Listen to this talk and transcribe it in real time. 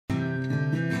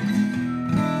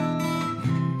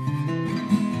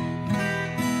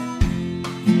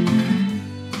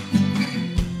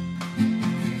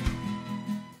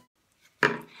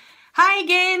Hi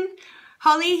again,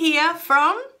 Holly here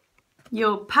from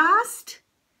Your Past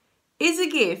is a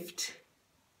Gift.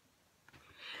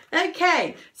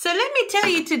 Okay, so let me tell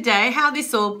you today how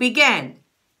this all began.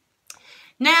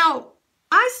 Now,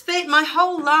 I spent my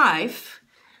whole life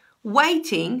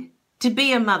waiting to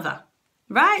be a mother,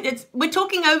 right? We're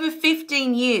talking over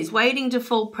 15 years waiting to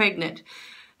fall pregnant.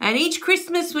 And each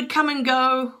Christmas would come and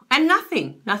go and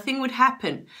nothing would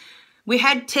happen. We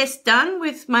had tests done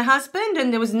with my husband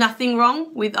and there was nothing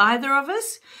wrong with either of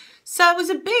us. So it was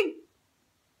a big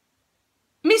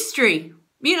mystery,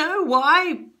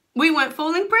 why we weren't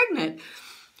falling pregnant.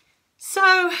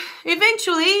 So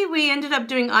eventually we ended up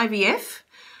doing IVF,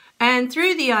 and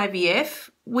through the IVF,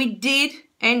 we did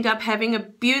end up having a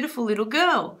beautiful little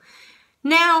girl.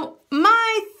 Now,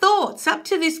 my thoughts up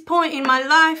to this point in my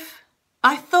life,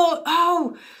 I thought,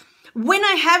 when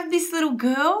I have this little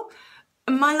girl,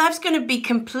 my life's going to be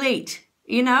complete.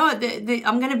 I'm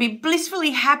going to be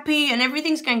blissfully happy and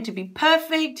everything's going to be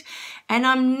perfect and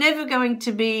I'm never going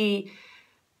to be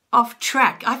off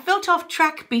track. I felt off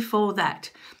track before that.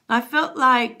 I felt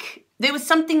like there was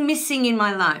something missing in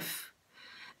my life.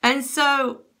 And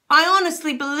so I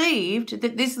honestly believed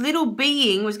that this little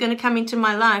being was going to come into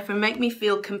my life and make me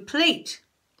feel complete.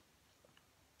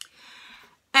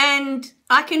 And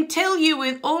I can tell you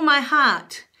with all my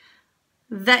heart,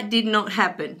 that did not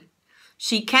happen.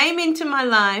 She came into my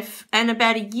life and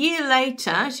about a year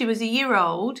later, she was a year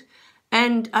old,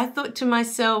 and I thought to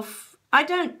myself, I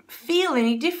don't feel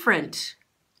any different.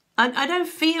 I don't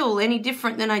feel any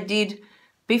different than I did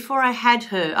before I had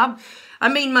her.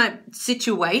 My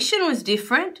situation was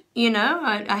different,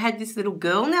 I had this little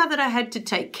girl now that I had to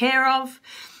take care of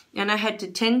and I had to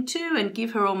tend to and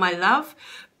give her all my love,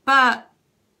 but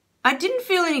I didn't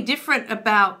feel any different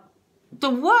about the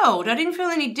world. I didn't feel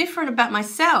any different about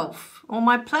myself or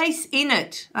my place in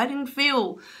it. I didn't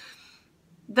feel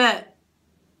that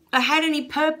I had any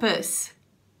purpose.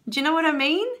 Do you know what I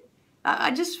mean?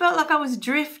 I just felt like I was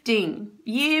drifting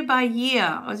year by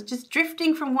year. I was just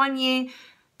drifting from one year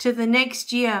to the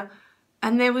next year.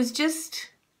 And there was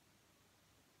just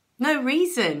no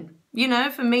reason,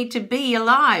 for me to be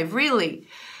alive, really.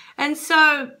 And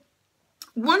so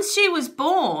once she was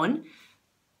born,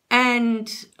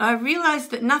 and I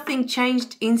realized that nothing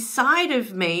changed inside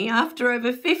of me after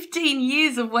over 15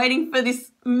 years of waiting for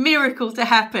this miracle to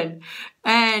happen.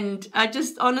 And I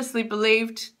just honestly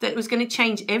believed that it was going to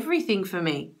change everything for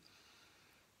me.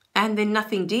 And then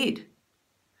nothing did.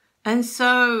 And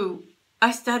so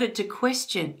I started to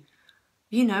question,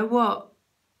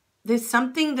 there's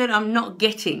something that I'm not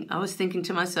getting. I was thinking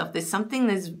to myself, there's something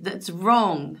that's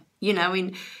wrong.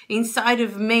 Inside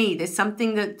of me, there's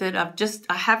something that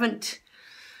I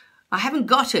haven't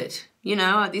got it,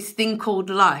 this thing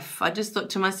called life. I just thought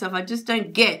to myself, I just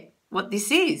don't get what this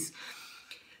is.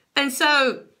 And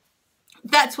so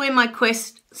that's where my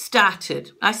quest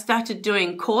started. I started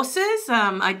doing courses.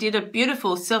 I did a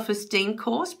beautiful self-esteem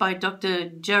course by Dr.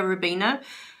 Joe Rubino.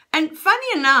 And funny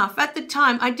enough, at the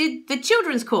time, I did the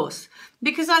children's course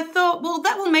because I thought, well,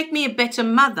 that will make me a better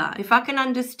mother. If I can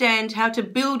understand how to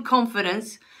build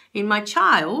confidence in my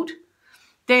child,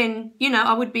 then,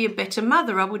 I would be a better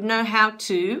mother. I would know how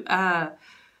to,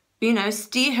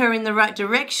 steer her in the right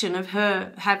direction of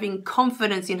her having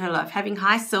confidence in her life, having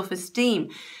high self-esteem,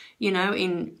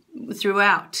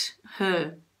 throughout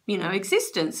her,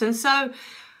 existence. And so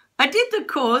I did the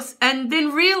course and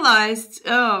then realized,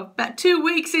 about 2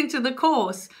 weeks into the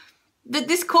course, that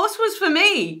this course was for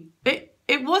me.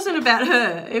 It wasn't about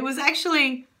her. It was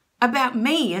actually about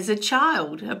me as a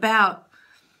child, about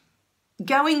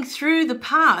going through the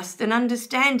past and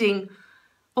understanding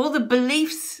all the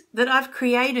beliefs that I've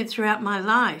created throughout my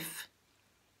life.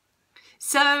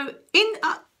 So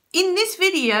in this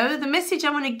video, the message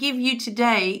I want to give you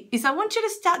today is I want you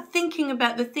to start thinking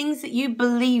about the things that you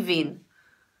believe in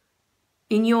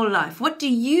your life. What do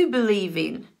you believe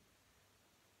in?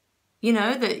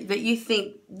 That you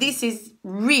think this is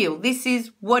real. This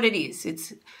is what it is.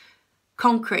 It's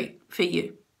concrete for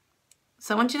you.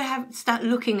 So I want you to start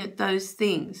looking at those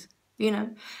things,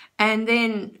 And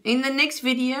then in the next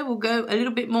video, we'll go a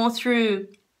little bit more through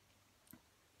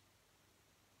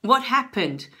what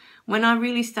happened when I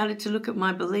really started to look at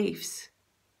my beliefs.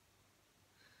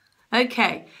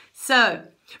 Okay, so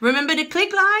remember to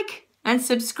click like and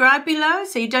subscribe below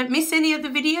so you don't miss any of the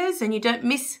videos and you don't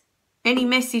miss any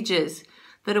messages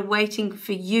that are waiting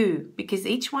for you, because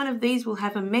each one of these will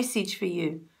have a message for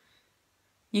you.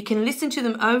 You can listen to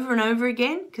them over and over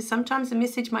again because sometimes the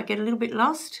message might get a little bit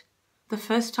lost the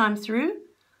first time through,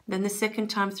 then the second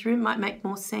time through might make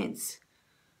more sense.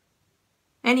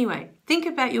 Anyway, think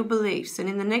about your beliefs, and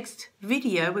in the next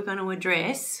video we're going to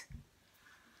address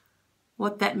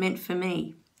what that meant for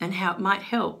me and how it might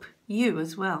help you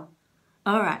as well.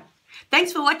 All right.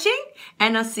 Thanks for watching,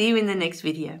 and I'll see you in the next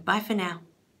video. Bye for now.